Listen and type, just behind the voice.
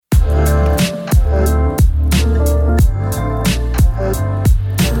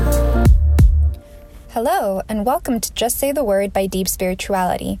and welcome to Just Say the Word by Deep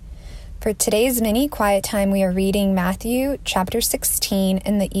Spirituality. For today's mini quiet time, we are reading Matthew chapter 16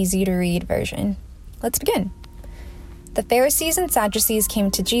 in the easy-to-read version. Let's begin. The Pharisees and Sadducees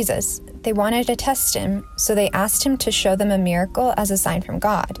came to Jesus. They wanted to test him, so they asked him to show them a miracle as a sign from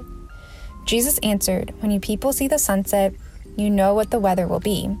God. Jesus answered, "When you people see the sunset, you know what the weather will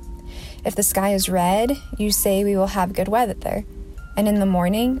be. If the sky is red, you say we will have good weather. And in the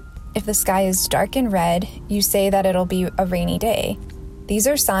morning, if the sky is dark and red, you say that it'll be a rainy day. These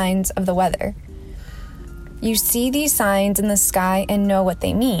are signs of the weather. You see these signs in the sky and know what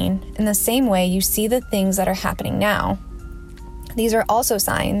they mean. In the same way, you see the things that are happening now. These are also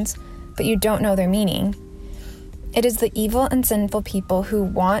signs, but you don't know their meaning. It is the evil and sinful people who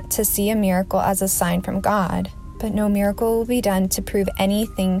want to see a miracle as a sign from God, but no miracle will be done to prove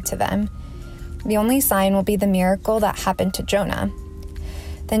anything to them. The only sign will be the miracle that happened to Jonah."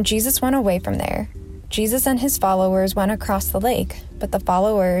 Then Jesus went away from there. Jesus and his followers went across the lake, but the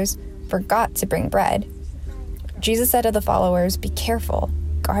followers forgot to bring bread. Jesus said to the followers, "Be careful,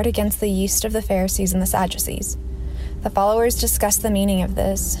 guard against the yeast of the Pharisees and the Sadducees." The followers discussed the meaning of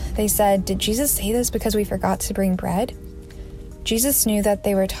this. They said, "Did Jesus say this because we forgot to bring bread?" Jesus knew that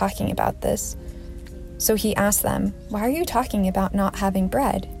they were talking about this. So he asked them, "Why are you talking about not having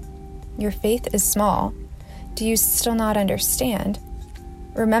bread? Your faith is small. Do you still not understand?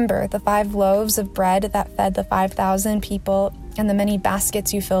 Remember the 5 loaves of bread that fed the 5,000 people and the many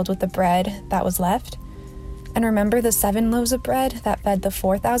baskets you filled with the bread that was left? And remember the 7 loaves of bread that fed the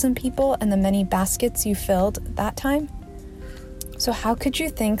 4,000 people and the many baskets you filled that time? So how could you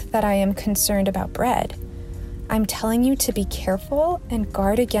think that I am concerned about bread? I'm telling you to be careful and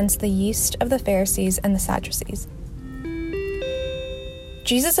guard against the yeast of the Pharisees and the Sadducees."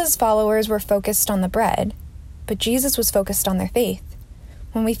 Jesus' followers were focused on the bread, but Jesus was focused on their faith.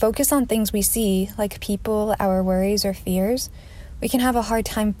 When we focus on things we see, like people, our worries, or fears, we can have a hard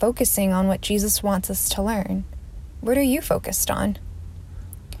time focusing on what Jesus wants us to learn. What are you focused on?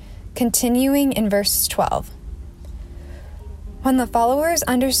 Continuing in verse 12. When the followers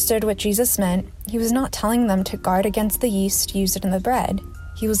understood what Jesus meant, he was not telling them to guard against the yeast used in the bread.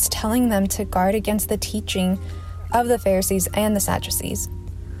 He was telling them to guard against the teaching of the Pharisees and the Sadducees.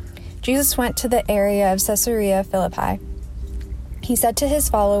 Jesus went to the area of Caesarea Philippi. He said to his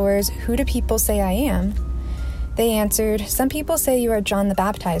followers, "Who do people say I am?" They answered, "Some people say you are John the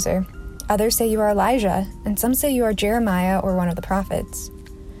Baptizer, others say you are Elijah, and some say you are Jeremiah or one of the prophets."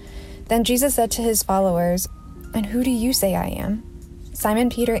 Then Jesus said to his followers, "And who do you say I am?" Simon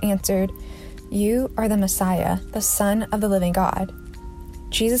Peter answered, "You are the Messiah, the Son of the living God."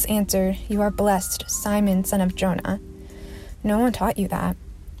 Jesus answered, "You are blessed, Simon, son of Jonah. No one taught you that.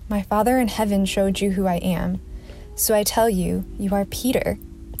 My Father in heaven showed you who I am. So I tell you, you are Peter,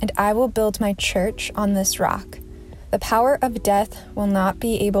 and I will build my church on this rock. The power of death will not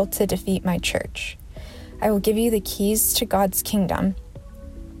be able to defeat my church. I will give you the keys to God's kingdom.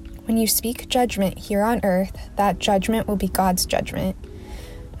 When you speak judgment here on earth, that judgment will be God's judgment.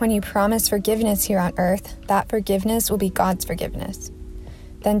 When you promise forgiveness here on earth, that forgiveness will be God's forgiveness."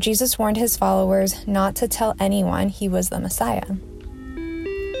 Then Jesus warned his followers not to tell anyone he was the Messiah.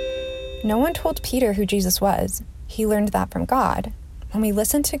 No one told Peter who Jesus was. He learned that from God. When we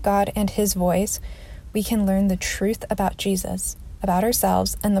listen to God and his voice, we can learn the truth about Jesus, about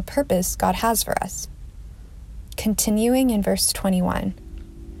ourselves, and the purpose God has for us. Continuing in verse 21.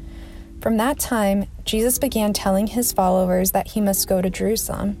 From that time, Jesus began telling his followers that he must go to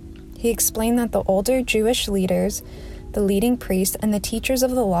Jerusalem. He explained that the older Jewish leaders, the leading priests, and the teachers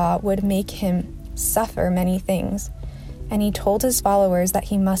of the law would make him suffer many things, and he told his followers that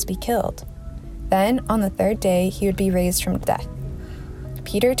he must be killed. Then, on the 3rd day, he would be raised from death.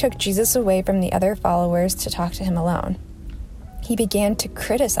 Peter took Jesus away from the other followers to talk to him alone. He began to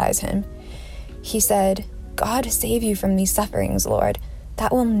criticize him. He said, "God save you from these sufferings, Lord.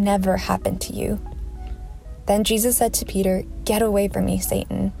 That will never happen to you." Then Jesus said to Peter, "Get away from me,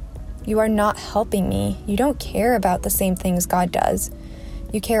 Satan. You are not helping me. You don't care about the same things God does.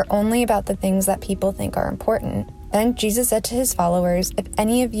 You care only about the things that people think are important." Then Jesus said to his followers, "If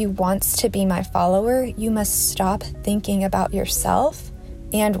any of you wants to be my follower, you must stop thinking about yourself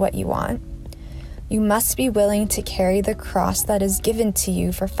and what you want. You must be willing to carry the cross that is given to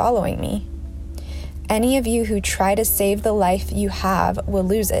you for following me. Any of you who try to save the life you have will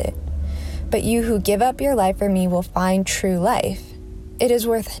lose it, but you who give up your life for me will find true life. It is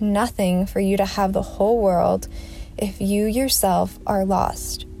worth nothing for you to have the whole world if you yourself are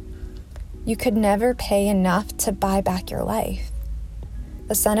lost. You could never pay enough to buy back your life.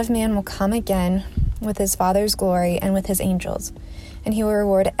 The Son of Man will come again with his Father's glory and with his angels, and he will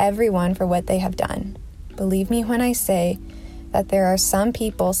reward everyone for what they have done. Believe me when I say that there are some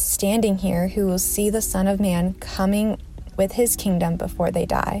people standing here who will see the Son of Man coming with his kingdom before they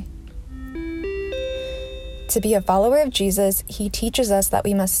die. To be a follower of Jesus, he teaches us that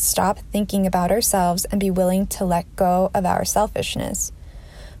we must stop thinking about ourselves and be willing to let go of our selfishness.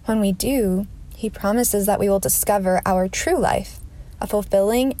 When we do, he promises that we will discover our true life, a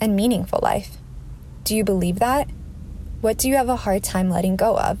fulfilling and meaningful life. Do you believe that? What do you have a hard time letting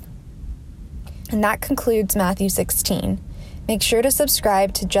go of? And that concludes Matthew 16. Make sure to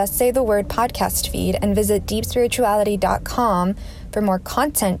subscribe to Just Say the Word podcast feed and visit deepspirituality.com for more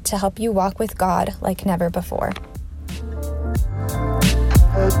content to help you walk with God like never before.